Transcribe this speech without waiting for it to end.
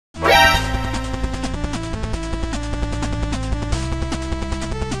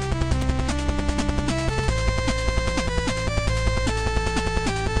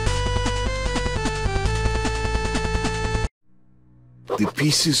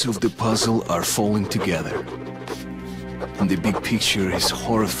pieces of the puzzle are falling together. And the big picture is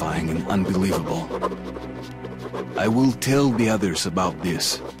horrifying and unbelievable. I will tell the others about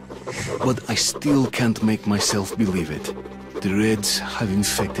this, but I still can't make myself believe it. The Reds have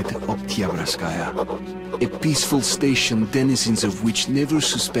infected Oktyabrskaya, a peaceful station denizens of which never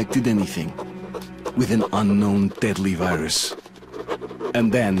suspected anything, with an unknown deadly virus. And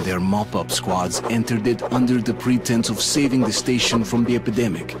then their mop-up squads entered it under the pretense of saving the station from the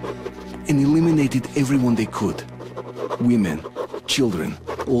epidemic, and eliminated everyone they could. Women, children,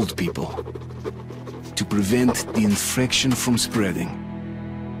 old people. To prevent the infection from spreading.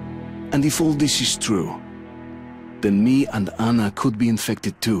 And if all this is true, then me and Anna could be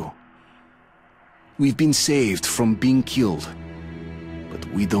infected too. We've been saved from being killed, but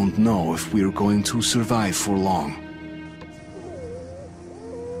we don't know if we're going to survive for long.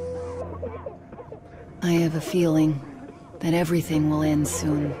 I have a feeling that everything will end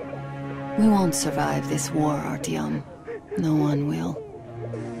soon. We won't survive this war, Artyom. No one will.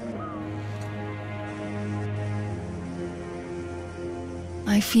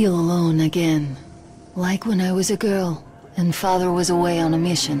 I feel alone again. Like when I was a girl, and Father was away on a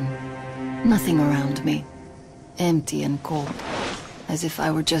mission. Nothing around me. Empty and cold. As if I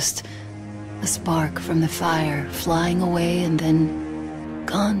were just a spark from the fire, flying away and then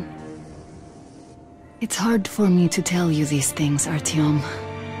gone. It's hard for me to tell you these things, Artyom.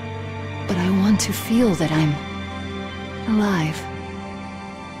 But I want to feel that I'm alive.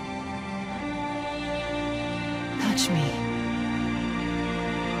 Touch me.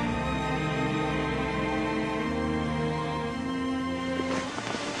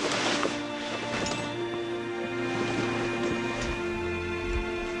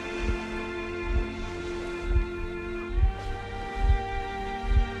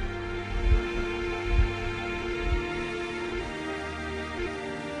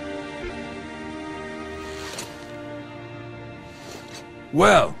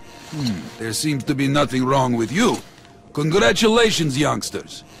 Well, there seems to be nothing wrong with you. Congratulations,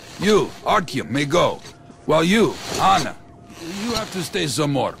 youngsters. You, Artyom, may go. While you, Anna, you have to stay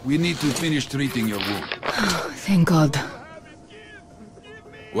some more. We need to finish treating your wound. Thank God.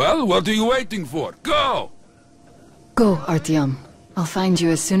 Well, what are you waiting for? Go! Go, Artyom. I'll find you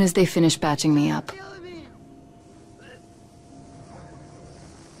as soon as they finish patching me up.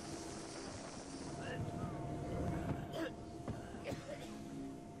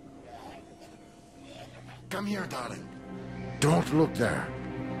 Come here, darling. Don't look there.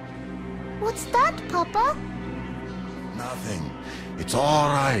 What's that, Papa? Nothing. It's all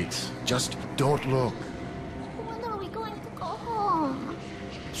right. Just don't look. When are we going to go home?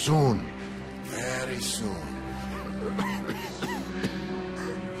 Soon. Very soon.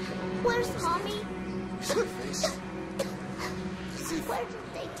 Where's Mommy? Where did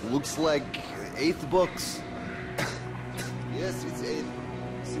they take Looks like 8 books. Yes, it's 8.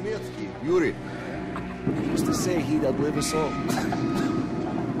 Semetsky, Yuri. He used to say he'd outlive us all.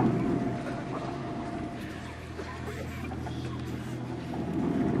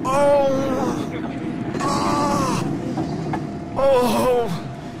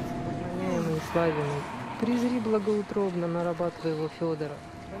 Уважаемый Славиный, презри благоутробно на раба твоего Федора.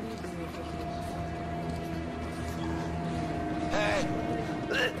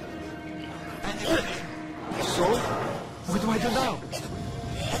 So? What do I do now?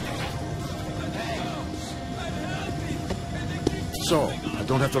 So, I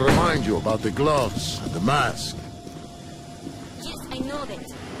don't have to remind you about the gloves and the mask. Yes, I know that.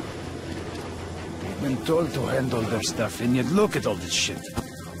 We've been told to handle their stuff, and yet look at all this shit.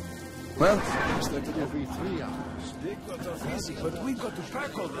 Well, Every 3 hours. they got off easy, but we got to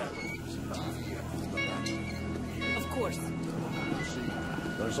pack all that. Of course.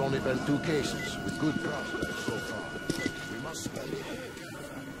 There's only been 2 cases with good prospects so far. We must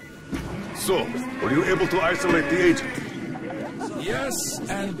So, were you able to isolate the agent? Yes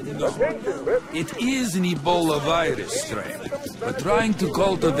and no. It is an Ebola virus strain, but trying to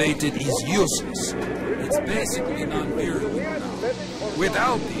cultivate it is useless. It's basically non-virulent now,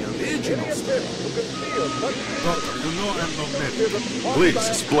 without the original strain. Doctor, you know I'm not medical. Please,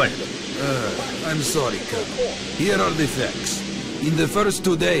 explain. I'm sorry, Colonel. Here are the facts. In the first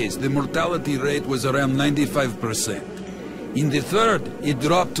 2 days, the mortality rate was around 95%. In the third, it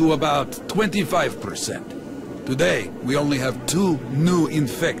dropped to about 25%. Today, we only have 2 new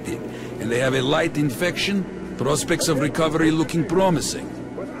infected, and they have a light infection, prospects of recovery looking promising.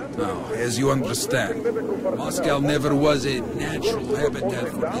 Now, as you understand, Moscow never was a natural habitat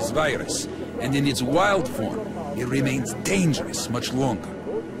for this virus, and in its wild form, it remains dangerous much longer.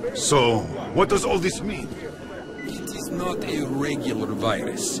 So, what does all this mean? It is not a regular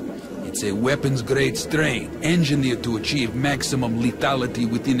virus. It's a weapons-grade strain, engineered to achieve maximum lethality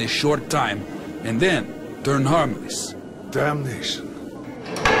within a short time, and then turn harmless. Damnation.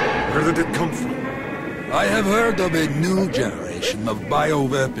 Where did it come from? I have heard of a new generation of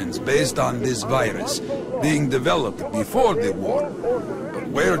bioweapons based on this virus, being developed before the war. But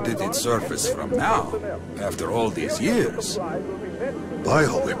where did it surface from now, after all these years?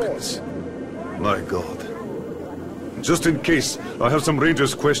 Bioweapons? My God. Just in case, I have some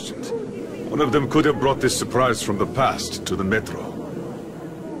Rangers' questions. One of them could have brought this surprise from the past to the Metro.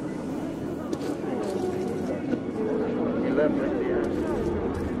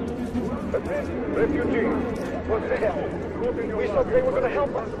 Refugees! What the hell? We thought they were gonna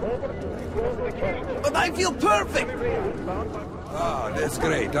help us. But I feel perfect! Ah, that's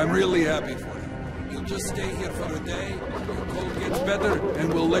great. I'm really happy for you. You'll just stay here for a day, your cold gets better,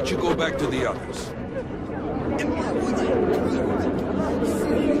 and we'll let you go back to the others.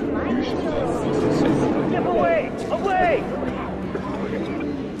 Step away! Away!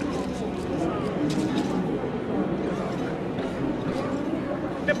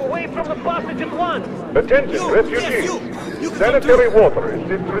 Step away from the passage at once! Attention, refugees! Sanitary water is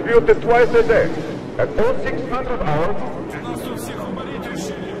distributed twice a day. At all 600 hours...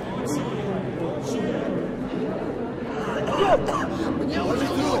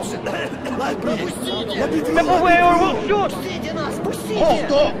 Step away or we'll shoot!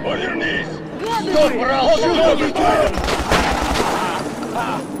 Hold up on your knees! Stop or I'll shoot you!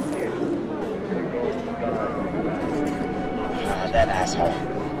 That asshole.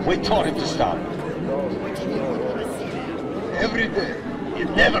 We told him to stop. Every day, it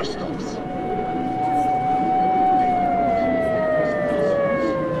never stops.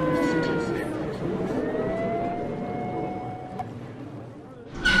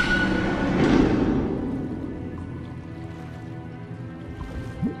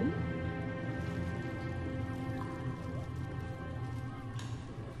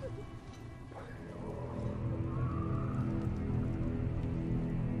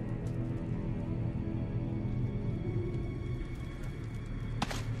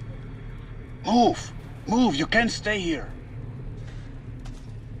 Move! Move! You can't stay here!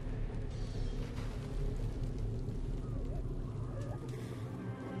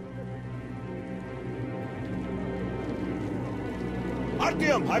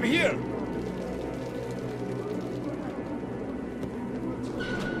 Artyom, I'm here!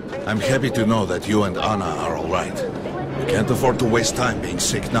 I'm happy to know that you and Anna are all right. We can't afford to waste time being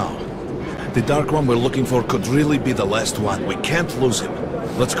sick now. The Dark One we're looking for could really be the last one. We can't lose him.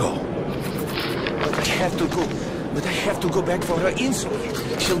 Let's go. But I have to go. But I have to go back for her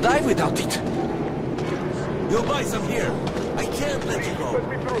insulin. She'll die without it. You'll buy some here. I can't let you go.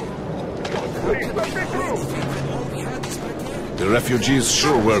 The refugees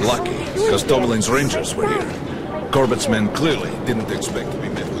sure were lucky, because Tomelin's Rangers were here. Corbett's men clearly didn't expect to be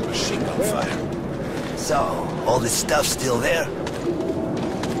met with machine gun fire. So, all this stuff still there?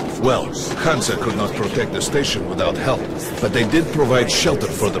 Well, Hansa could not protect the station without help, but they did provide shelter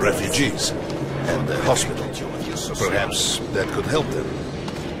for the refugees. And the hospital. Perhaps that could help them.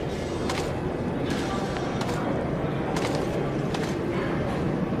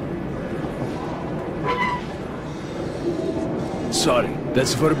 Sorry,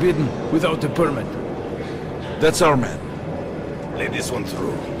 that's forbidden without a permit. That's our man. Let this one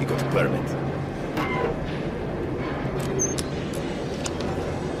through. He got a permit.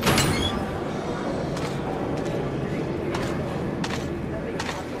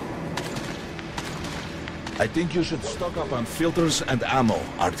 I think you should stock up on filters and ammo,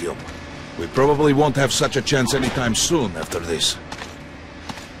 Artyom. We probably won't have such a chance anytime soon after this.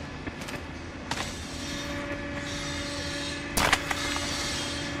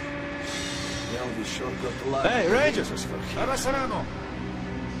 Hey, Rangers!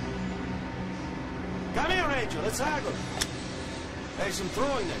 Come here, Ranger, let's haggle. Hey, some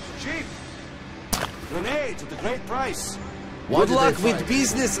throwing knives, cheap. Grenades at a great price. Good luck with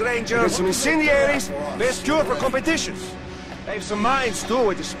business, Ranger. There's some incendiaries, best cure for competitions. They have some mines,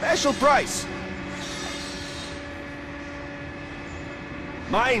 too, at a special price.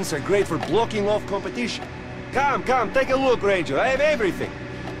 Mines are great for blocking off competition. Come, take a look, Ranger. I have everything.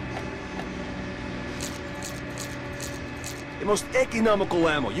 The most economical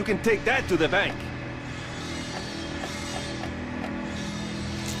ammo. You can take that to the bank.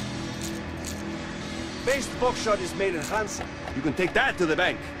 Best buckshot is made in Hansa. You can take that to the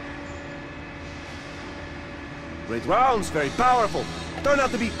bank. Great rounds, very powerful. Turn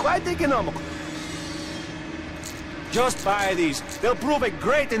out to be quite economical. Just buy these. They'll prove a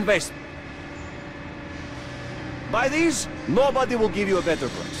great investment. Buy these, nobody will give you a better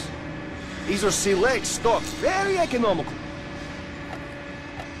price. These are select stocks, very economical.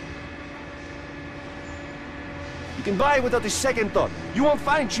 You can buy without a second thought. You won't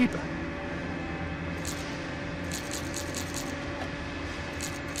find cheaper.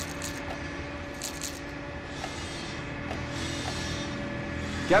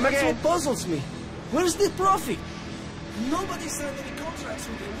 Come again. That's what puzzles me. Where's the profit? Nobody signed any contracts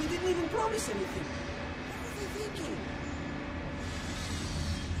with him. We didn't even promise anything. What were they thinking?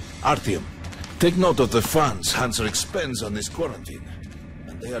 Artyom, take note of the funds Hanser expends on this quarantine.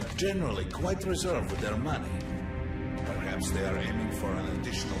 And they are generally quite reserved with their money. Perhaps they are aiming for an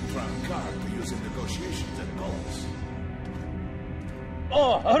additional trump card to use in negotiations at Gulls.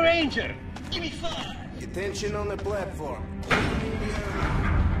 Oh, a ranger! Give me 5! Attention on the platform.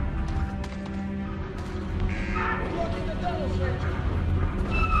 Blocking the